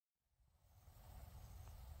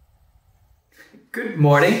Good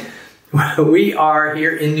morning. We are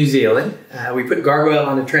here in New Zealand. We put Gargoyle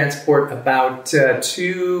on a transport about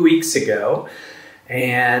 2 weeks ago,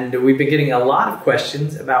 and we've been getting a lot of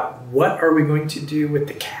questions about what are we going to do with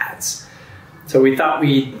the cats. So we thought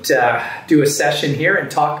we'd do a session here and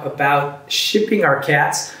talk about shipping our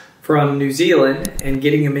cats from New Zealand and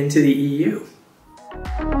getting them into the EU.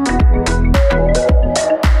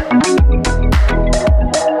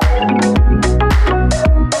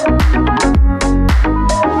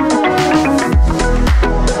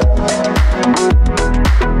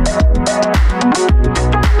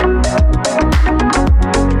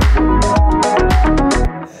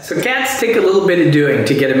 Take a little bit of doing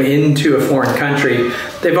to get them into a foreign country.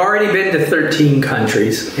 They've already been to 13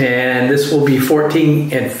 countries, and this will be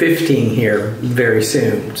 14 and 15 here very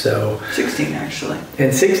soon. So 16 actually.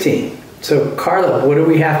 And 16. So Carla, what do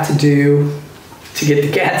we have to do to get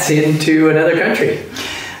the cats into another country?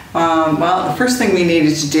 Well, the first thing we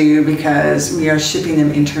needed to do, because we are shipping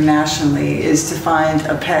them internationally, is to find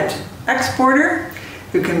a pet exporter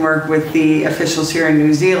who can work with the officials here in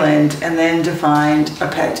New Zealand, and then to find a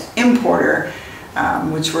pet importer,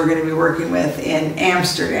 which we're going to be working with in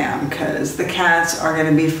Amsterdam, because the cats are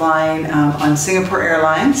going to be flying on Singapore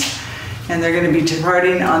Airlines, and they're going to be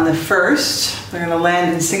departing on the 1st. They're going to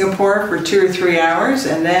land in Singapore for 2 or 3 hours,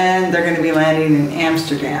 and then they're going to be landing in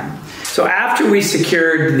Amsterdam. So after we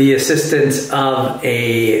secured the assistance of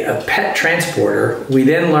a pet transporter, we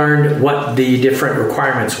then learned what the different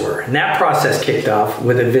requirements were. And that process kicked off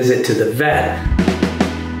with a visit to the vet.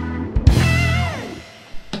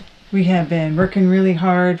 We have been working really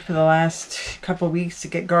hard for the last couple weeks to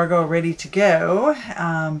get Gargoyle ready to go,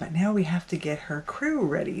 but now we have to get her crew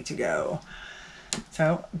ready to go.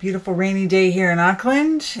 So, beautiful rainy day here in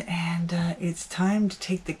Auckland, and it's time to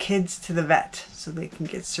take the kids to the vet so they can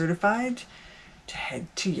get certified to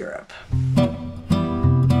head to Europe.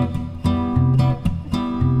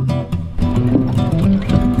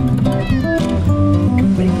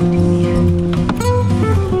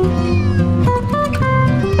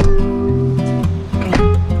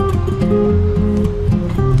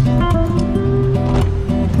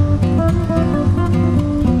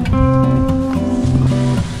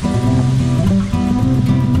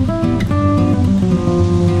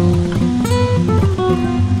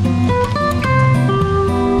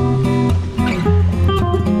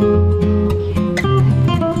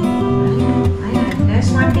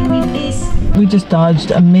 We just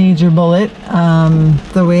dodged a major bullet.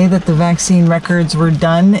 The way that the vaccine records were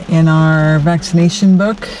done in our vaccination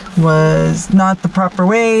book was not the proper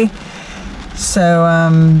way. So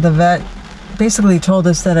the vet basically told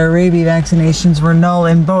us that our rabies vaccinations were null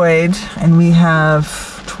and void, and we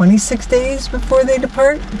have 26 days before they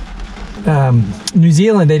depart. New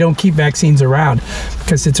Zealand, they don't keep vaccines around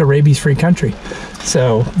because it's a rabies-free country.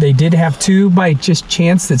 So they did have 2 by just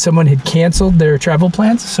chance that someone had canceled their travel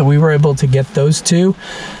plans. So we were able to get those 2,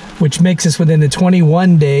 which makes us within the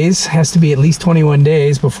 21 days, has to be at least 21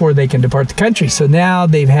 days before they can depart the country. So now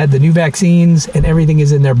they've had the new vaccines and everything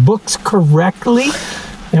is in their books correctly,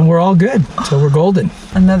 and we're all good. So we're golden.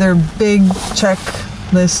 Another big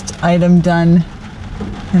checklist item done,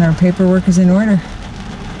 and our paperwork is in order.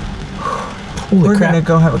 We're gonna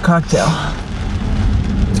go have a cocktail.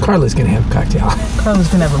 Carla's gonna have a cocktail. Carla's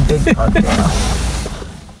gonna have a big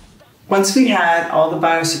cocktail. Once we had all the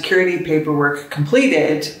biosecurity paperwork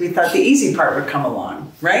completed, we thought the easy part would come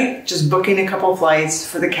along, right? Just booking a couple flights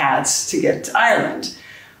for the cats to get to Ireland.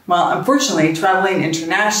 Well, unfortunately, traveling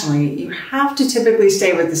internationally, you have to typically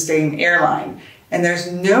stay with the same airline. And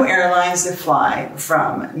there's no airlines that fly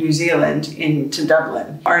from New Zealand into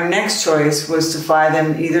Dublin. Our next choice was to fly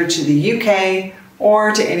them either to the UK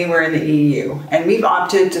or to anywhere in the EU. And we've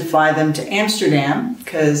opted to fly them to Amsterdam,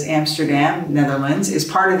 because Amsterdam, Netherlands, is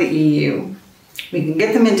part of the EU. We can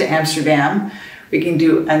get them into Amsterdam. We can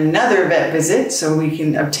do another vet visit so we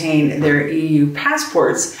can obtain their EU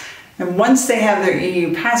passports. And once they have their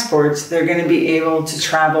EU passports, they're going to be able to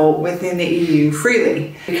travel within the EU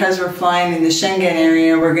freely. Because we're flying in the Schengen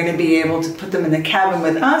area, we're going to be able to put them in the cabin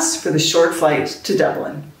with us for the short flight to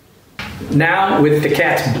Dublin. Now with the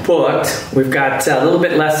cats booked, we've got a little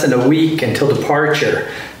bit less than a week until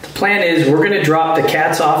departure. The plan is we're going to drop the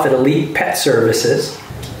cats off at Elite Pet Services.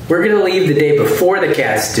 We're going to leave the day before the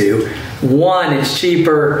cats do. 1, it's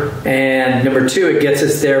cheaper, and number 2, it gets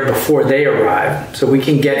us there before they arrive. So we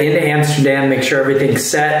can get into Amsterdam, make sure everything's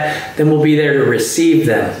set, then we'll be there to receive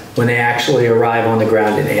them when they actually arrive on the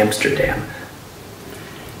ground in Amsterdam.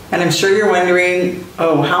 And I'm sure you're wondering,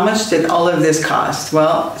 oh, how much did all of this cost?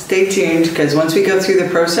 Well, stay tuned, because once we go through the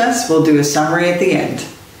process, we'll do a summary at the end.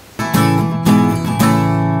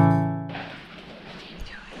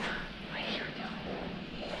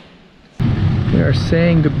 are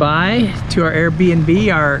saying goodbye to our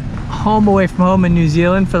Airbnb, our home away from home in New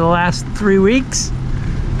Zealand for the last 3 weeks.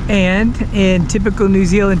 And in typical New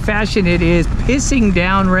Zealand fashion, it is pissing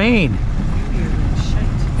down rain.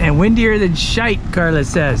 And windier than shite, Carla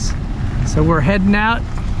says. So we're heading out.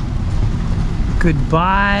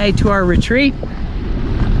 Goodbye to our retreat.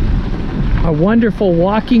 A wonderful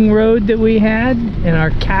walking road that we had, and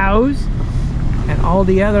our cows, and all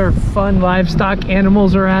the other fun livestock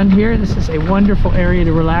animals around here. This is a wonderful area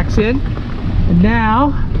to relax in. And now,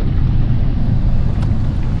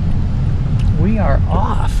 we are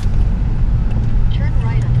off. Turn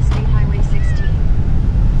right onto State Highway 16.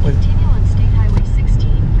 Continue on State Highway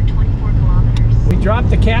 16 for 24 kilometers. We dropped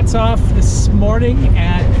the cats off this morning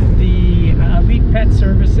at the Elite Pet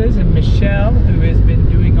Services, and Michelle, who has been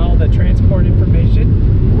doing all the transport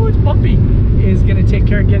information, oh, it's bumpy, is going to take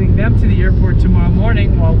care of getting them to the airport tomorrow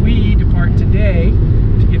morning while we depart today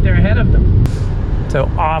to get there ahead of them. So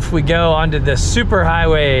off we go onto the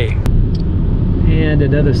superhighway. And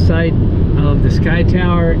another sight of the Sky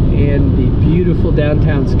Tower and the beautiful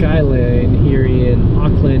downtown skyline here in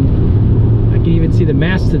Auckland. I can even see the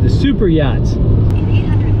masts of the super yachts. In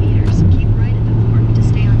 800 meters, keep right at the fork to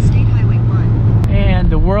stay on State Highway 1. And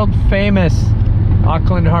the world famous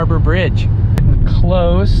Auckland Harbor Bridge. Getting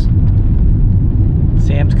close.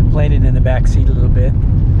 Sam's complaining in the back seat a little bit.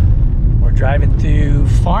 We're driving through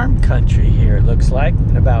farm country here, it looks like.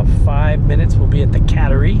 In about 5 minutes we'll be at the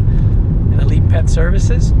cattery and Elite Pet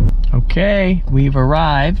Services. Okay, we've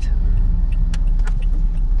arrived.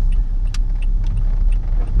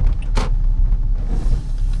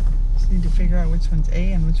 Just need to figure out which one's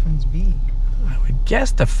A and which one's B. I would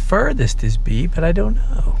guess the furthest is B, but I don't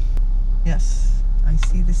know. Yes, I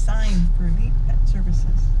see the sign for Elite Pet Services.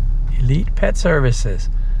 Elite Pet Services.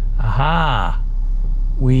 Aha!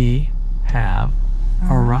 We have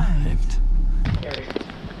arrived. There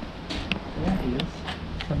he is.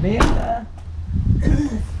 Amanda!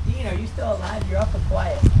 Dean, are you still alive? You're awful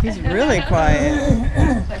quiet. He's really quiet.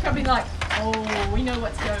 They're probably like, oh, we know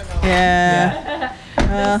what's going on. Yeah.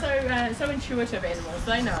 They're so intuitive animals,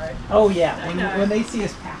 they know. Oh yeah, They know. when they see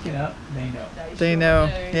us packing up, they know. They sure know,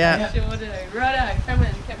 do. yeah. They sure do. Righto, come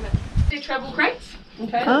in. They're travel crates,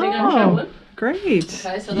 okay, that they're going to travel in. Great.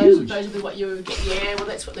 Okay, so those will be what you would get. Yeah, well,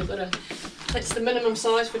 that's what they've got to. That's the minimum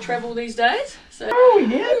size for travel these days. So, Oh, we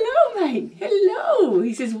did? hello, mate. Hello.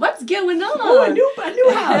 He says, "What's going on?" Oh, a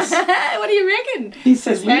new house. What do you reckon? He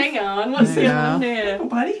says, "Hang on, what's There going you on go. there?" Oh,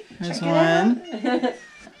 buddy. There's Check it out. one.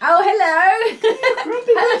 Oh, hello.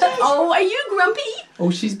 Grumpy, what's Oh, are you grumpy? Oh,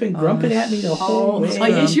 she's been grumping at me the whole way. Oh,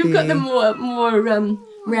 yes, you've got the Grumpy. more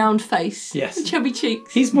round face. Yes. Chubby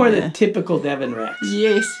cheeks. He's more the typical Devon Rex.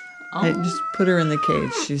 Yes. Hey, just put her in the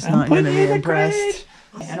cage. She's I'm not going to putting be in the impressed. crate.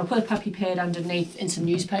 And I'll put a puppy pad underneath and some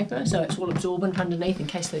newspaper, so it's all absorbent underneath in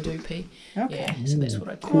case they do pee. Okay. Yeah, so that's what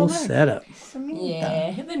I do. Cool setup.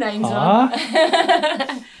 Yeah, the name's Aw.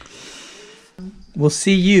 on. We'll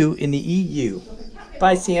see you in the EU.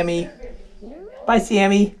 Bye, Sammy. Bye,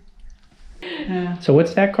 Sammy. Yeah. So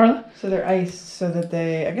what's that, Carla? So they're iced so that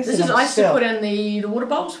they, I guess This they is don't ice to spill. put in the water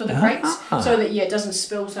bowls for the crates, Ah. so that it doesn't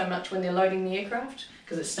spill so much when they're loading the aircraft,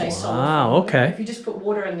 because it stays solid. Wow, okay. If you just put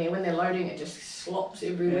water in there when they're loading, it just slops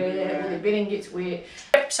everywhere. All the bedding gets wet.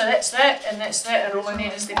 Yep. So that's that, and all I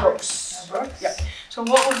need is their books. Yep. So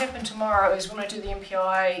what will happen tomorrow is when I do the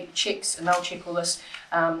MPI checks, and they'll check all this.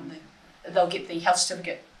 They'll get the health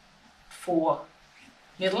certificate for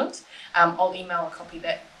Netherlands. I'll email a copy of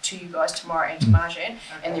that to you guys tomorrow and to Marjan,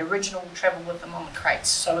 and the original will travel with them on the crates,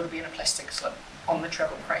 so it'll be in a plastic slip on the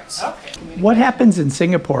travel crates. What happens in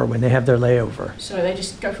Singapore when they have their layover? So they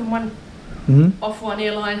just go from one off one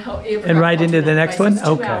airline And right into the next one? It's 2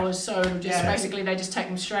 Okay. hours, so just basically they just take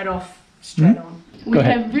them straight off, straight on. Go We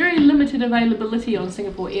ahead. have very limited availability on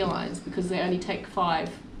Singapore Airlines because they only take 5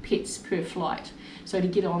 pets per flight. So to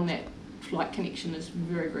get on that flight connection is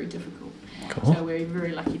very, very difficult. Cool. So we're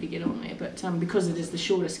very lucky to get on there, but because it is the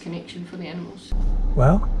shortest connection for the animals.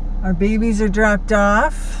 Well, Our babies are dropped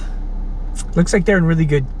off. looks like they're in really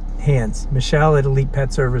good hands. Michelle at Elite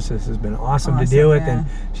Pet Services has been awesome to Awesome, deal with, yeah. and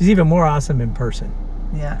she's even more awesome in person.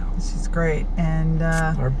 Yeah, she's great. And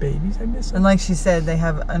Our babies, I miss them. and like she said, they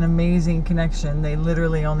have an amazing connection. They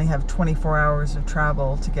literally only have 24 hours of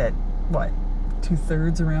travel to get, what,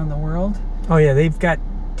 2/3 around the world? Oh yeah, they've got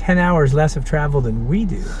 10 hours less of travel than we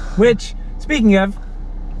do. Which, speaking of,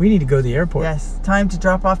 we need to go to the airport. Yes, time to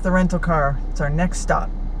drop off the rental car. It's our next stop.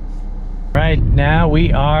 Right now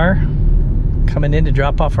we are coming in to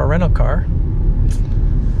drop off our rental car.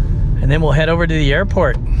 And then we'll head over to the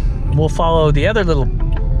airport. We'll follow the other little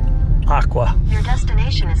aqua. Your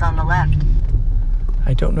destination is on the left.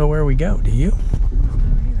 I don't know where we go, do you?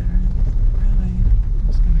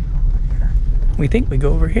 we think we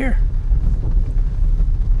go over here.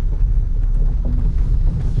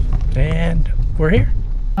 And we're here.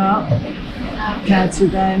 Cats are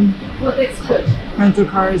done. Rental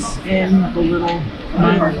cars in the little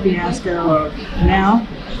minor fiasco. Now,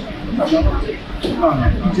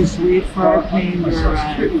 just wait for our plane to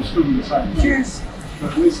arrive. Cheers.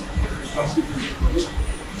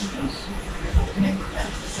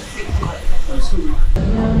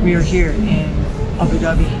 We are here in Abu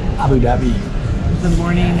Dhabi. Abu Dhabi. The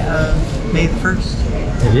morning of May the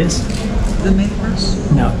 1st. It is? Is it May the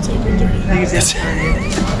 1st? No, it's April 30th. I think it's yesterday.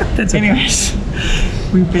 That's okay. Anyways,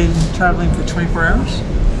 we've been traveling for 24 hours.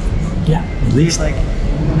 Yeah, at least. Like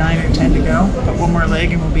 9 or 10 to go. But one more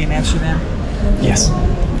leg and we'll be in Amsterdam. Yes,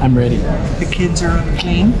 I'm ready. The kids are on the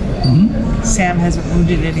plane. Sam hasn't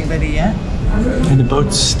wounded anybody yet. And the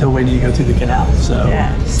boat's still waiting to go through the canal, so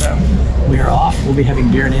Yeah, so we are off. We'll be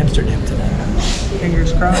having beer in Amsterdam tonight.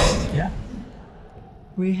 fingers crossed. Yeah.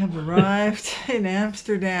 We have arrived in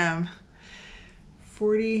Amsterdam.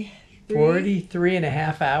 43 and a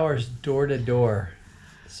half hours door to door.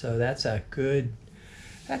 So that's a good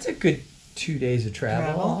 2 days of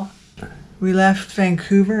travel. We left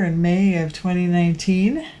Vancouver in May of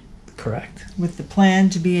 2019 Correct. with the plan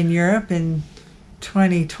to be in Europe in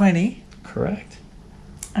 2020. Correct.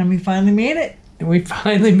 And we finally made it. And we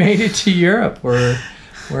finally made it to Europe. We're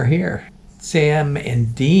here. Sam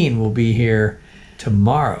and Dean will be here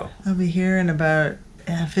tomorrow. I'll be here in about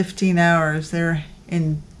 15 hours. They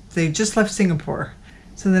just left Singapore.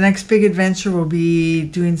 So the next big adventure will be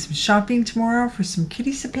doing some shopping tomorrow for some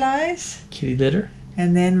kitty supplies Kitty litter.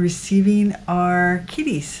 and then receiving our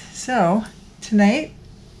kitties. So tonight,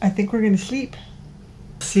 I think we're going to sleep.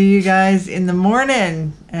 See you guys in the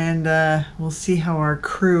morning, and we'll see how our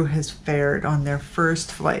crew has fared on their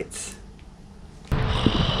first flights.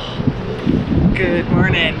 Good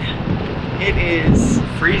morning. It is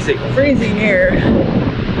Freezing. freezing here.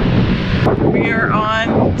 We are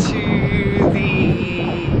on to the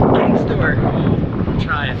kitty store.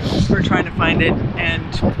 We're trying to find it,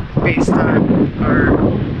 and based on our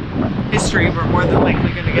history, we're more than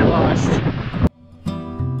likely going to get lost.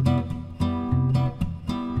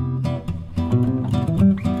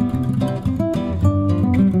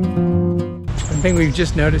 One thing we've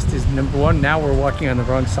just noticed is, number one, now we're walking on the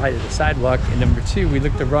wrong side of the sidewalk, and number two, we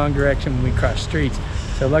looked the wrong direction when we crossed streets.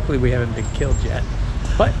 So luckily we haven't been killed yet,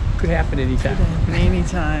 but could happen anytime.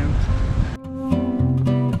 Anytime.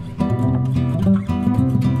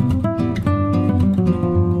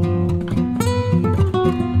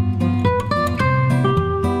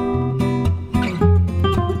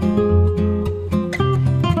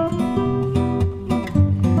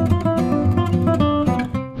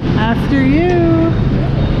 After you.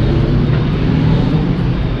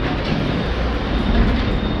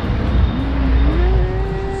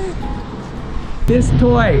 This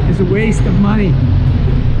toy is a waste of money.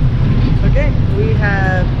 Okay, we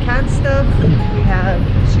have cat stuff. We have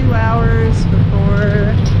 2 hours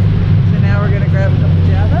before. So now we're gonna grab a cup of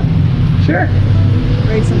java, Sure.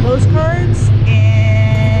 write some postcards,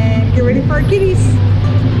 and get ready for our kitties.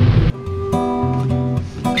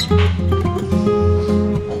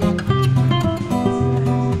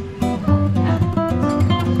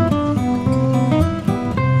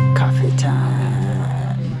 Coffee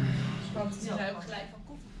time.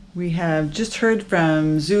 We have just heard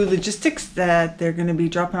from Zoo Logistics that they're going to be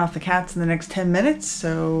dropping off the cats in the next 10 minutes.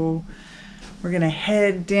 So we're going to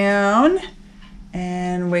head down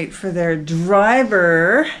and wait for their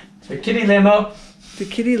driver, The kitty limo. the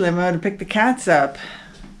kitty limo, to pick the cats up.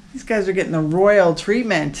 These guys are getting the royal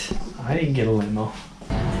treatment. I didn't get a limo.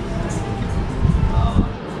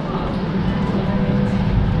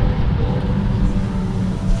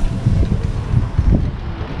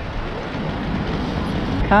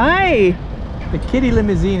 Hi. The kitty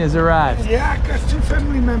limousine has arrived. Yeah, I got 2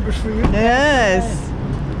 family members for you. Yes.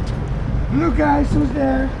 Look, guys, who's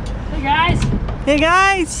there? Hey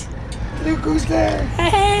guys. Look who's there.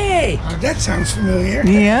 Hey! Oh, that sounds familiar.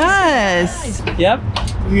 Yes. Yep.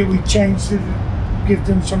 We changed it, give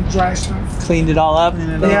them some dry stuff. Cleaned it all up.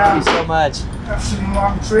 Cleaned it Thank up. you so much. That's a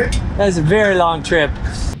long trip. That was a very long trip.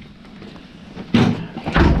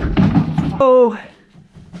 Oh.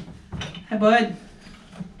 Hi, bud.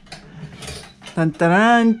 Dun, dun,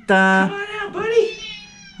 dun, dun. Come on out, buddy.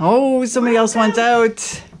 Oh, somebody else wants out.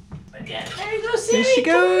 There you go, There she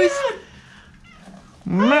goes.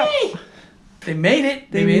 Hey. They made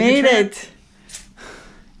it. They made the trip. it.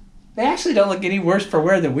 They actually don't look any worse for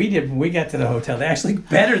wear than we did when we got to the hotel. They actually look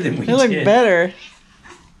better than we They look did. better.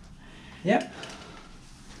 Yep.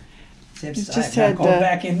 Just I'm not had, going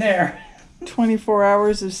back in there. 24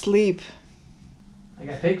 hours of sleep. I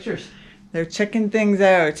got pictures. They're checking things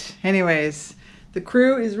out. Anyways, the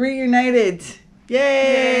crew is reunited.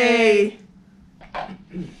 Yay!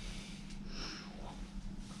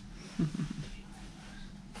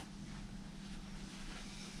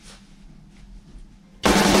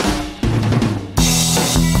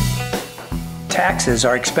 Taxes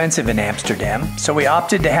are expensive in Amsterdam, so we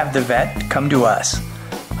opted to have the vet come to us.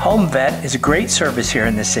 Home Vet is a great service here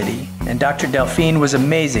in the city, and Dr. Delphine was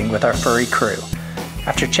amazing with our furry crew.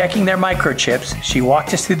 After checking their microchips, she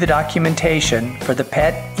walked us through the documentation for the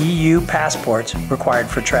pet EU passports required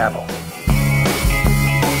for travel.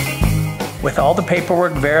 With all the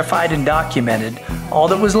paperwork verified and documented, all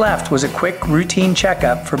that was left was a quick routine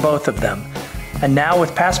checkup for both of them. And now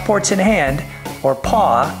with passports in hand, or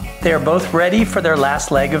paw, they are both ready for their last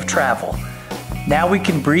leg of travel. Now we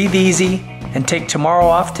can breathe easy and take tomorrow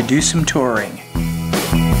off to do some touring.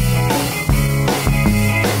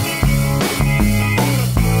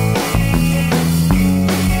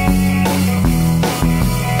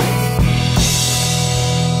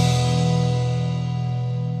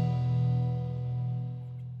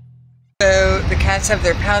 So the cats have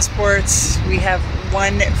their passports. We have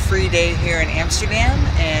one free day here in Amsterdam,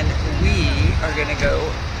 and we are gonna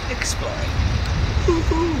go exploring.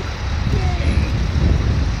 Woohoo! Yay!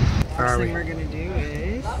 First thing we're gonna do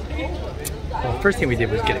is... Well, first thing we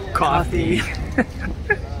did was get a coffee.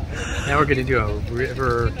 Now we're gonna do a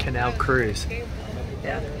river canal cruise.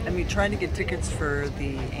 Yeah, and we tried to get tickets for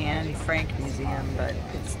the Anne Frank Museum, but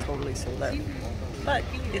it's totally sold out. But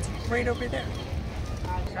it's right over there.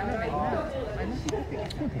 They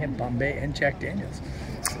have Bombay and Jack Daniels.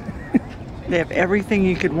 They have everything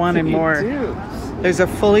you could want and more. There's a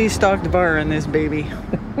fully stocked bar in this baby.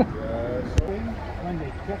 When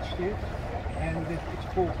they touched it, and it's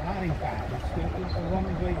called haringvaart. It's a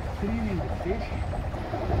running way of cleaning the fish.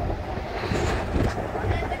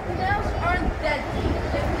 The canals aren't that deep.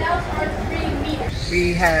 The canals are 3 meters. We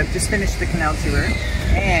have just finished the canal tour,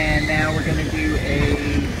 and now we're going to do a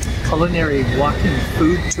culinary walking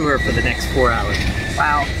food tour for the next 4 hours.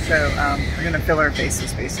 wow. So we're going to fill our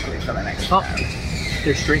faces basically for the next 4 hours.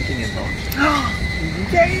 There's drinking involved.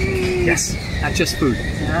 Yay! Yes, not just food,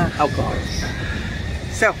 alcohol.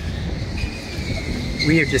 So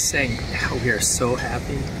we are just saying how we are so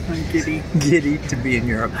happy. I'm giddy. Giddy to be in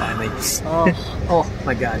Europe finally. Oh, oh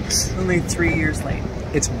my God. Only 3 years late.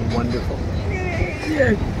 It's wonderful.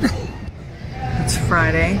 Yay! It's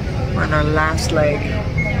Friday. We're on our last leg.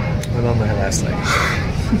 I'm on my last leg.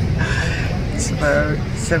 It's about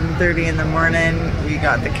 7:30 in the morning. We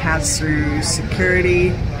got the cats through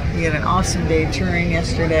security. We had an awesome day touring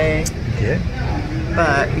yesterday. Yeah.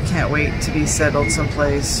 But we can't wait to be settled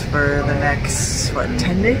someplace for the next, what,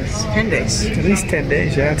 10 days? 10 days. At least 10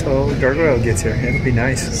 days, yeah, until Gargoyle gets here. It'll be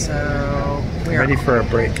nice. So we're ready for a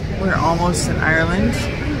break. We're almost in Ireland.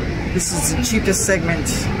 This is the cheapest segment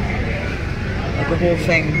of the whole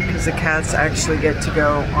thing because the cats actually get to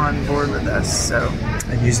go on board with us. So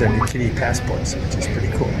and use their new kitty passports, which is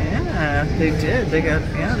pretty cool. yeah, they did. They got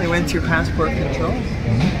they went through passport control,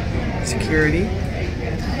 security,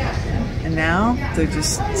 and now they're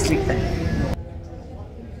just sleeping.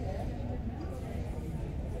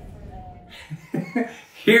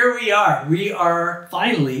 Here we are. We are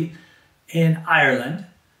finally in Ireland,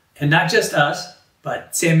 and not just us,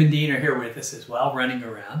 but Sam and Dean are here with us as well, running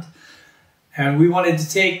around. And we wanted to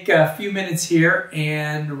take a few minutes here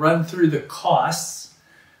and run through the costs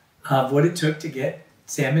of what it took to get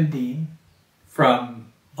Sam and Dean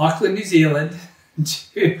from Auckland, New Zealand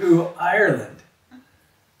to Ireland.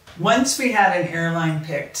 Once we had an airline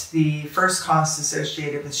picked, the first cost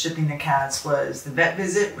associated with shipping the cats was the vet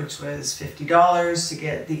visit, which was $50 to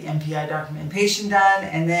get the MPI documentation done.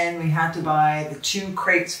 And then we had to buy the 2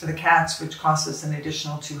 crates for the cats, which cost us an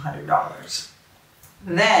additional $200.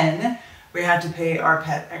 Then we had to pay our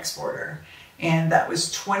pet exporter. And that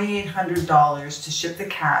was $2,800 to ship the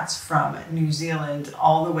cats from New Zealand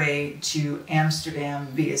all the way to Amsterdam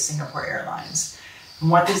via Singapore Airlines. And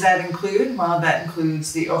what does that include? Well, that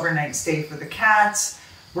includes the overnight stay for the cats,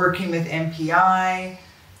 working with MPI,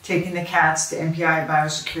 taking the cats to MPI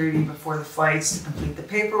biosecurity before the flights to complete the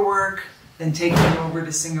paperwork, then taking them over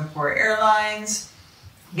to Singapore Airlines,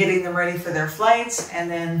 getting them ready for their flights, and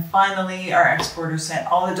then finally our exporter sent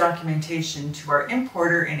all the documentation to our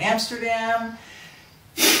importer in Amsterdam.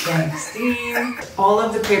 Thanks, Dean. All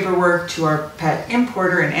of the paperwork to our pet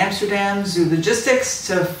importer in Amsterdam, Zoo Logistics,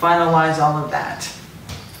 to finalize all of that.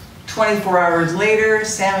 24 hours later,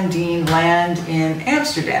 Sam and Dean land in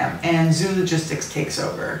Amsterdam and Zoo Logistics takes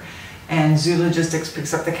over. And Zoo Logistics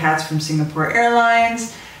picks up the cats from Singapore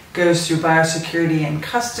Airlines, goes through biosecurity and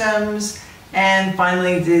customs, And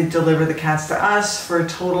finally, they deliver the cats to us for a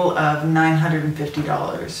total of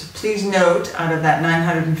 $950. Please note, out of that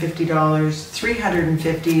 $950,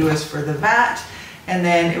 $350 was for the VAT, and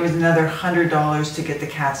then it was another $100 to get the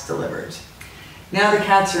cats delivered. Now the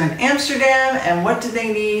cats are in Amsterdam, and what do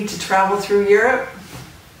they need to travel through Europe?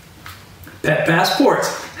 Pet passports.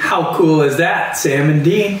 How cool is that? Sam and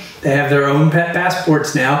Dean, they have their own pet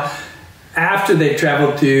passports now after they've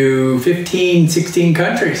traveled to 15, 16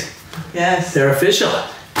 countries. Yes. They're official.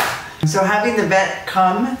 So having the vet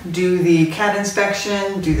come, do the cat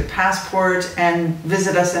inspection, do the passport, and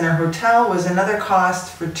visit us in our hotel was another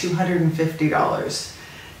cost for $250.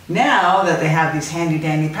 Now that they have these handy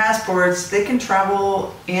dandy passports, they can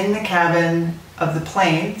travel in the cabin of the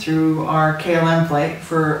plane through our KLM flight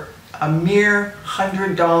for a mere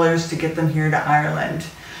 $100 to get them here to Ireland.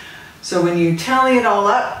 So when you tally it all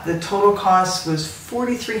up, the total cost was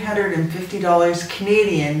 $4,350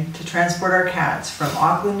 Canadian to transport our cats from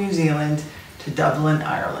Auckland, New Zealand to Dublin,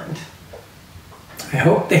 Ireland. I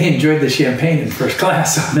hope they enjoyed the champagne in first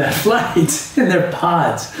class on that flight in their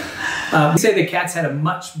pods. We say the cats had a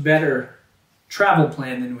much better travel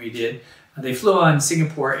plan than we did. They flew on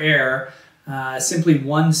Singapore Air, simply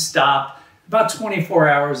one stop, about 24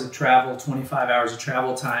 hours of travel, 25 hours of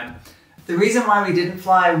travel time. The reason why we didn't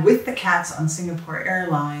fly with the cats on Singapore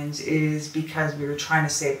Airlines is because we were trying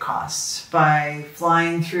to save costs. By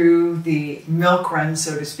flying through the milk run,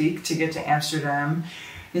 so to speak, to get to Amsterdam,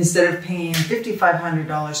 instead of paying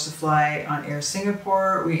 $5,500 to fly on Air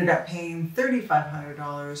Singapore, we ended up paying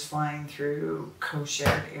 $3,500 flying through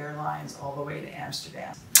co-shared airlines all the way to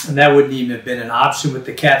Amsterdam. And that wouldn't even have been an option with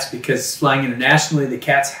the cats because flying internationally, the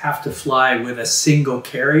cats have to fly with a single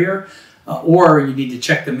carrier. Or you need to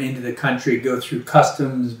check them into the country, go through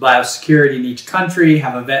customs, biosecurity in each country,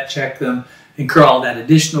 have a vet check them, incur all that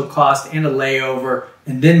additional cost and a layover,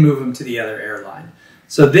 and then move them to the other airline.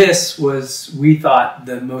 So this was, we thought,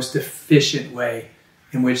 the most efficient way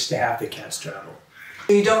in which to have the cats travel.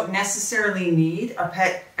 You don't necessarily need a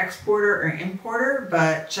pet exporter or importer,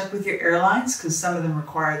 but check with your airlines because some of them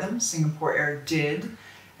require them. Singapore Air did.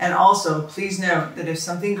 And also, please note that if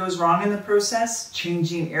something goes wrong in the process,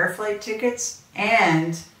 changing air flight tickets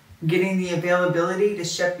and getting the availability to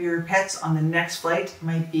ship your pets on the next flight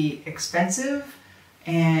might be expensive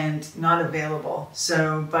and not available.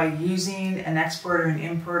 So by using an exporter and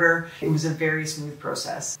importer, it was a very smooth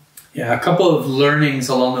process. Yeah, a couple of learnings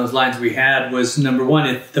along those lines we had was, number one,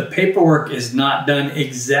 if the paperwork is not done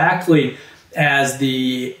exactly as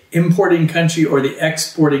the importing country or the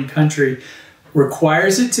exporting country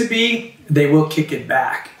requires it to be, they will kick it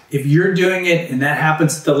back. If you're doing it and that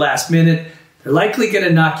happens at the last minute, they're likely going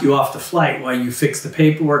to knock you off the flight while you fix the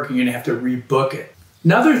paperwork and you're going to have to rebook it.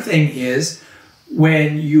 Another thing is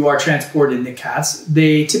when you are transporting the cats,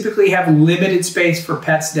 they typically have limited space for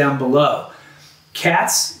pets down below.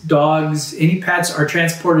 Cats, dogs, any pets are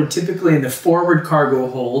transported typically in the forward cargo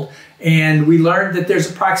hold, and we learned that there's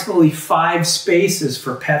approximately 5 spaces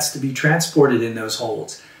for pets to be transported in those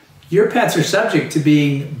holds. Your pets are subject to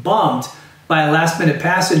being bumped by a last-minute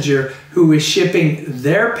passenger who is shipping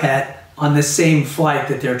their pet on the same flight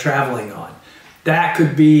that they're traveling on. That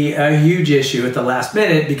could be a huge issue at the last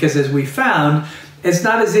minute because, as we found, it's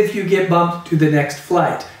not as if you get bumped to the next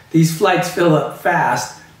flight. These flights fill up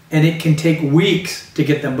fast, and it can take weeks to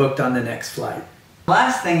get them booked on the next flight.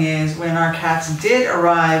 Last thing is, when our cats did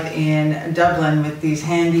arrive in Dublin with these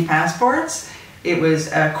handy passports, it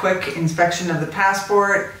was a quick inspection of the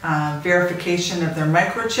passport, verification of their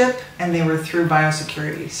microchip, and they were through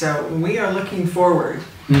biosecurity. So we are looking forward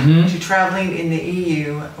to traveling in the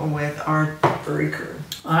EU with our furry crew.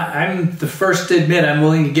 I'm the first to admit I'm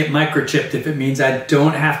willing to get microchipped if it means I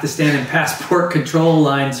don't have to stand in passport control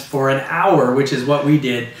lines for an hour, which is what we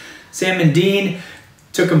did. Sam and Dean,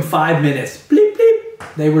 took them 5 minutes. Bleep,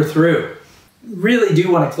 bleep. They were through. Really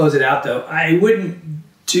do want to close it out though. I wouldn't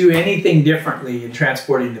do anything differently in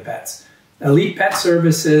transporting the pets. Elite Pet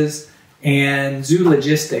Services and Zoo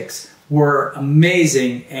Logistics were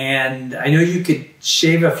amazing, and I know you could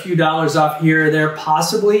shave a few dollars off here or there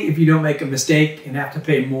possibly if you don't make a mistake and have to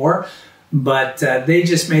pay more, but they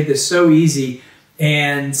just made this so easy,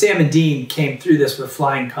 and Sam and Dean came through this with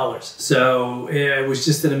flying colors. So it was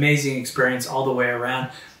just an amazing experience all the way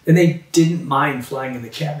around, and they didn't mind flying in the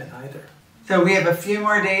cabin either. So we have a few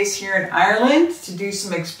more days here in Ireland to do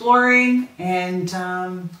some exploring, and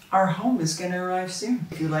our home is going to arrive soon.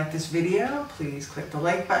 If you like this video, please click the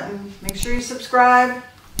like button. Make sure you subscribe.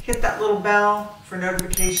 Hit that little bell for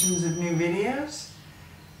notifications of new videos.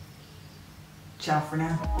 Ciao for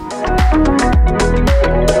now.